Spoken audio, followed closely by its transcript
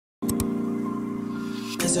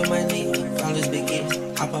Rest on my knee, college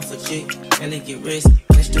begin. Hop off a chick, barely get rich.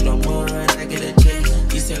 Cash to no more, I get a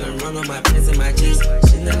check. You selling run on my pants and my chest.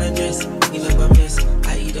 Shit on a dress, eat up a mess.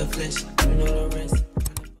 I eat a flesh, you know the rest.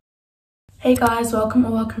 Hey guys, welcome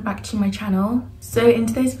back to my channel. So in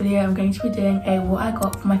today's video I'm going to be doing a what I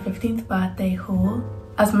got for my 15th birthday haul.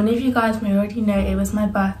 As many of you guys may already know, it was my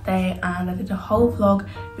birthday and I did a whole vlog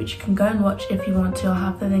which you can go and watch if you want to. I'll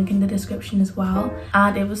have the link in the description as well.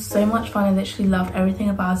 And it was so much fun. I literally loved everything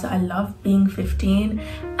about it. I love being 15,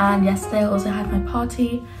 and yesterday I also had my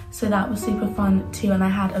party, so that was super fun too, and I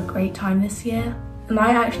had a great time this year. And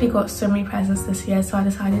I actually got so many presents this year, so I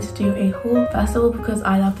decided to do a haul. First of all, because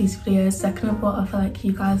I love these videos. Second of all, I feel like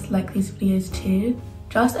you guys like these videos too.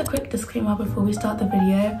 Just a quick disclaimer before we start the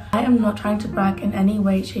video. I am not trying to brag in any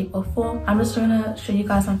way, shape or form. I'm just trying to show you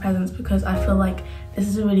guys my presents because I feel like this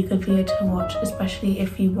is a really good video to watch, especially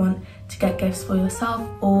if you want to get gifts for yourself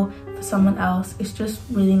or for someone else. It's just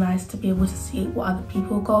really nice to be able to see what other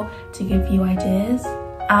people got to give you ideas.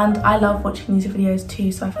 And I love watching these videos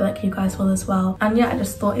too, so I feel like you guys will as well. And yeah, I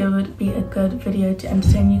just thought it would be a good video to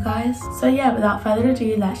entertain you guys. So yeah, without further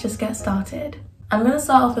ado, let's just get started. I'm going to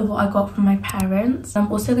start off with what I got from my parents.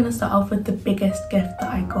 I'm also going to start off with the biggest gift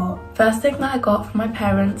that I got. First thing that I got from my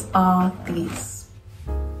parents are these.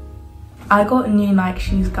 I got new Nike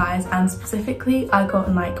shoes, guys, and specifically I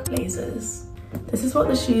got Nike Blazers. This is what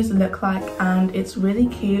the shoes look like, and it's really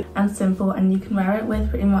cute and simple, and you can wear it with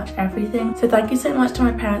pretty much everything. So thank you so much to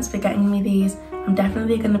my parents for getting me these. I'm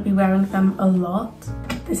definitely going to be wearing them a lot.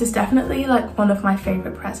 This is definitely like one of my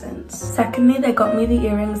favorite presents. Secondly, they got me the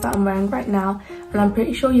earrings that I'm wearing right now, and I'm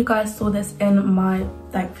pretty sure you guys saw this in my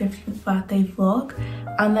like 15th birthday vlog,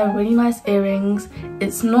 and they're really nice earrings.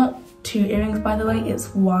 It's not 2 earrings, by the way,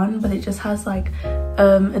 it's 1, but it just has like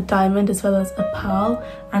a diamond as well as a pearl,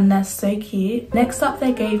 and they're so cute. Next up,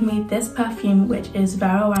 they gave me this perfume, which is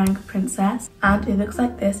Wang Princess, and it looks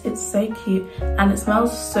like this. It's so cute and it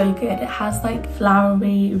smells so good. It has like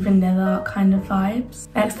flowery vanilla kind of vibes.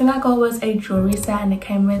 Next thing I got was a jewelry set, and it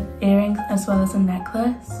came with earrings as well as a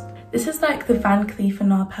necklace. This is like the Van Cleef &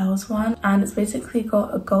 Arpels one, and it's basically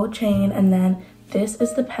got a gold chain, and then this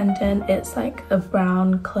is the pendant. It's like a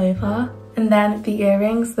brown clover. And then the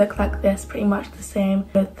earrings look like this, pretty much the same,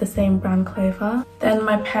 with the same brown clover. Then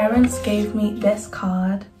my parents gave me this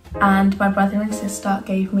card, and my brother and sister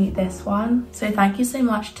gave me this one. So thank you so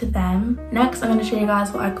much to them. Next, I'm going to show you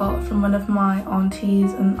guys what I got from one of my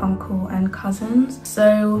aunties and uncle and cousins.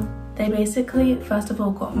 So they basically, first of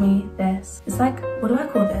all, got me this. It's like, what do I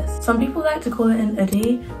call this? Some people like to call it an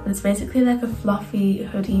hoodie, but it's basically like a fluffy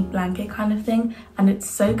hoodie blanket kind of thing, and it's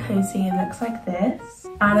so cozy. It looks like this,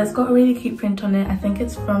 and it's got a really cute print on it. I think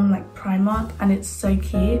it's from like Primark, and it's so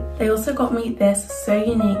cute. They also got me this So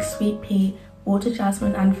Unique Sweet Pea Water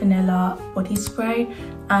Jasmine and Vanilla body spray,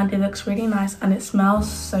 and it looks really nice and it smells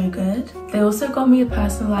so good. They also got me a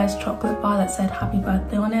personalized chocolate bar that said happy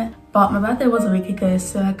birthday on it, but my birthday was a week ago,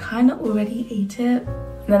 so I kind of already ate it.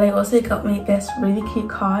 And then they also got me this really cute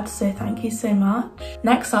card, so thank you so much.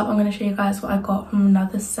 Next up, I'm going to show you guys what I got from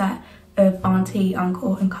another set of auntie,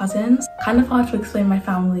 uncle and cousins. Kind of hard to explain my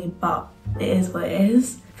family, but it is what it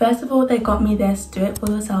is. First of all, they got me this Do It For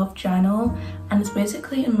Yourself journal, and it's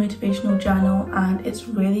basically a motivational journal, and it's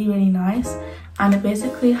really nice. And it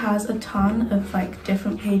basically has a ton of like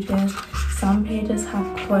different pages. Some pages have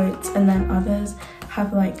quotes, and then others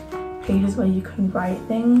have like pages where you can write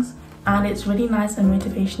things, and it's really nice and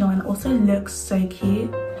motivational, and also looks so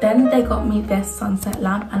cute. Then they got me this sunset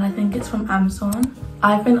lamp, and I think it's from Amazon.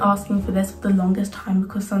 I've been asking for this for the longest time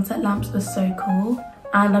because sunset lamps are so cool.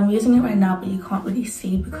 And I'm using it right now, but you can't really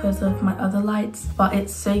see because of my other lights, but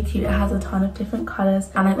it's so cute. It has a ton of different colors,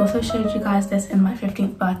 and I also showed you guys this in my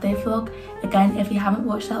 15th birthday vlog. Again, if you haven't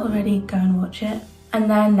watched that already, go and watch it. And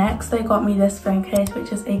then next, they got me this phone case,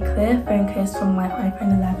 which is a clear phone case from my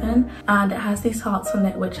iPhone 11, and it has these hearts on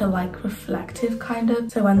it which are like reflective kind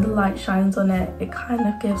of, so when the light shines on it, it kind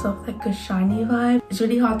of gives off like a shiny vibe. It's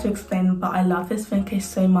really hard to explain, but I love this phone case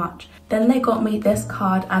so much. Then they got me this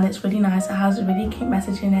card, and it's really nice. It has a really cute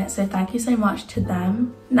message in it, so thank you so much to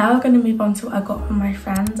them. Now we're going to move on to what I got from my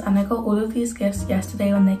friends, and I got all of these gifts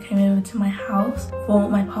yesterday when they came over to my house for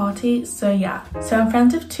my party. So yeah, so I'm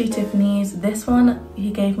friends with 2 Tiffany's. This one,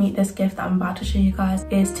 he gave me this gift that I'm about to show you guys,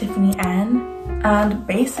 is Tiffany N. And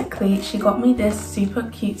basically she got me this super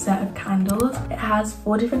cute set of candles. It has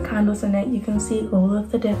 4 different candles in it. You can see all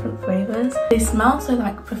of the different flavors. They smell so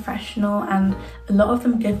like professional, and a lot of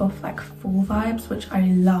them give off like fall vibes, which I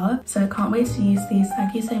love, so I can't wait to use these.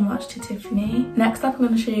 Thank you so much to Tiffany. Next up, I'm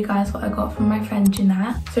going to show you guys what I got from my friend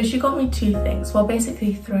Jeanette. So she got me 2 things, well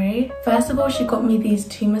basically 3. First of all, she got me these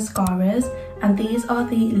 2 mascaras, And these are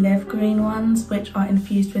the Live Green ones, which are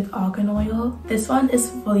infused with argan oil. This one is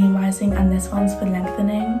for volumizing and this one's for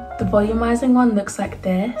lengthening. The volumizing one looks like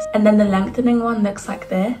this, and then the lengthening one looks like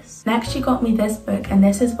this. Next, she got me this book, and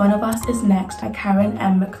this is One of Us is Next by Karen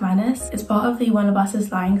M. McManus. It's part of the One of Us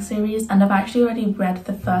is Lying series, and I've actually already read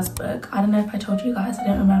the first book. I don't know if I told you guys, I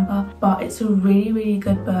don't remember, but it's a really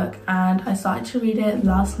good book, and I started to read it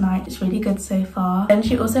last night. It's really good so far. Then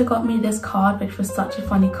she also got me this card, which was such a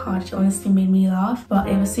funny card. She honestly made me laugh, but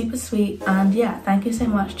it was super sweet. And yeah, thank you so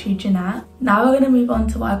much to Jeanette. Now we're gonna move on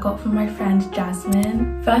to what I got from my friend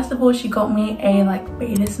Jasmine. First of all, she got me a like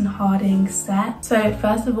Baylis and Harding set. So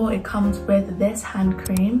first of all, it comes with this hand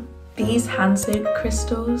cream, these hand soap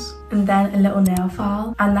crystals, and then a little nail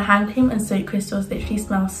file. And the hand cream and soap crystals literally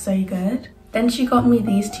smell so good. Then she got me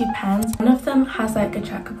these two pens. One of them has like a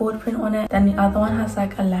checkerboard print on it, then the other one has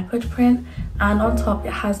like a leopard print, and on top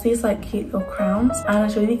it has these like cute little crowns, and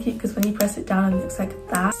it's really cute because when you press it down it looks like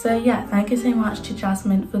that. So yeah, thank you so much to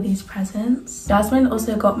Jasmine for these presents. Jasmine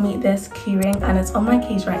also got me this keyring, and it's on my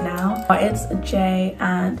keys right now, but it's a J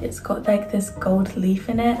and it's got like this gold leaf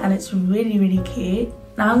in it, and it's really cute.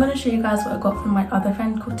 Now I'm going to show you guys what I got from my other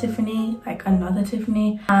friend called Tiffany, like another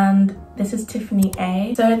Tiffany, and this is Tiffany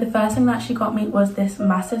A. So the first thing that she got me was this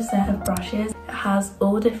massive set of brushes. It has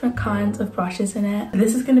all different kinds of brushes in it.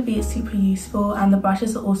 This is going to be super useful, and the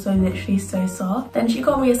brushes are also literally so soft. Then she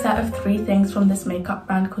got me a set of 3 things from this makeup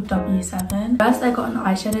brand called W7. First, I got an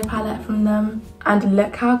eyeshadow palette from them, and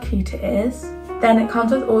look how cute it is. Then it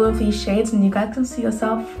comes with all of these shades, and you guys can see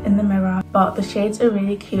yourself in the mirror, but the shades are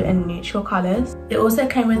really cute in neutral colours. It also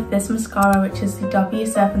came with this mascara, which is the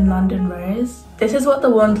W7 London Rose. This is what the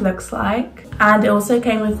wand looks like. And it also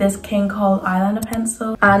came with this King Cole eyeliner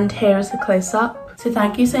pencil, and here is the close-up. So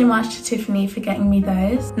thank you so much to Tiffany for getting me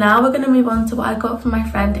those. Now we're going to move on to what I got from my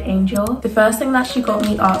friend Angel. The first thing that she got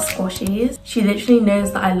me are squashies. She literally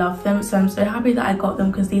knows that I love them, so I'm so happy that I got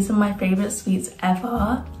them because these are my favourite sweets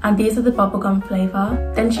ever. And these are the bubblegum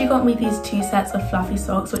flavour. Then she got me these 2 sets of fluffy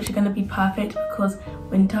socks, which are going to be perfect because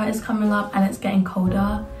winter is coming up and it's getting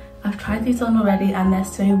colder. I've tried these on already and they're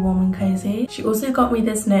so warm and cozy. She also got me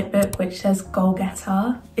this notebook which says Goal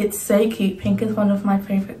Getter. It's so cute. Pink is one of my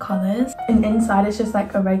favourite colours. And inside it's just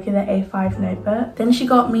like a regular A5 notebook. Then she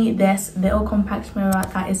got me this little compact mirror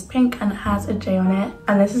that is pink and it has a J on it.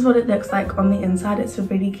 And this is what it looks like on the inside. It's a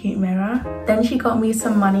really cute mirror. Then she got me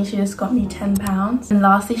some money. She just got me £10. And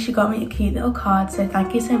lastly, she got me a cute little card. So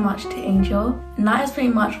thank you so much to Angel. And that is pretty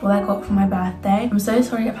much all I got for my birthday. I'm so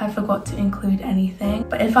sorry if I forgot to include anything,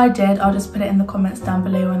 but if I did, I'll just put it in the comments down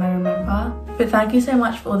below when I remember. But thank you so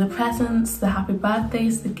much for all the presents, the happy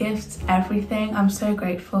birthdays, the gifts, everything. I'm so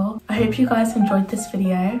grateful. I hope you guys enjoyed this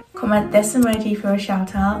video. Comment this emoji for a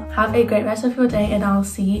shout out. Have a great rest of your day and I'll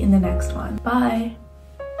see you in the next one. Bye.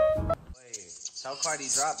 Wait, tell Cardi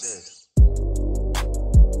drop this.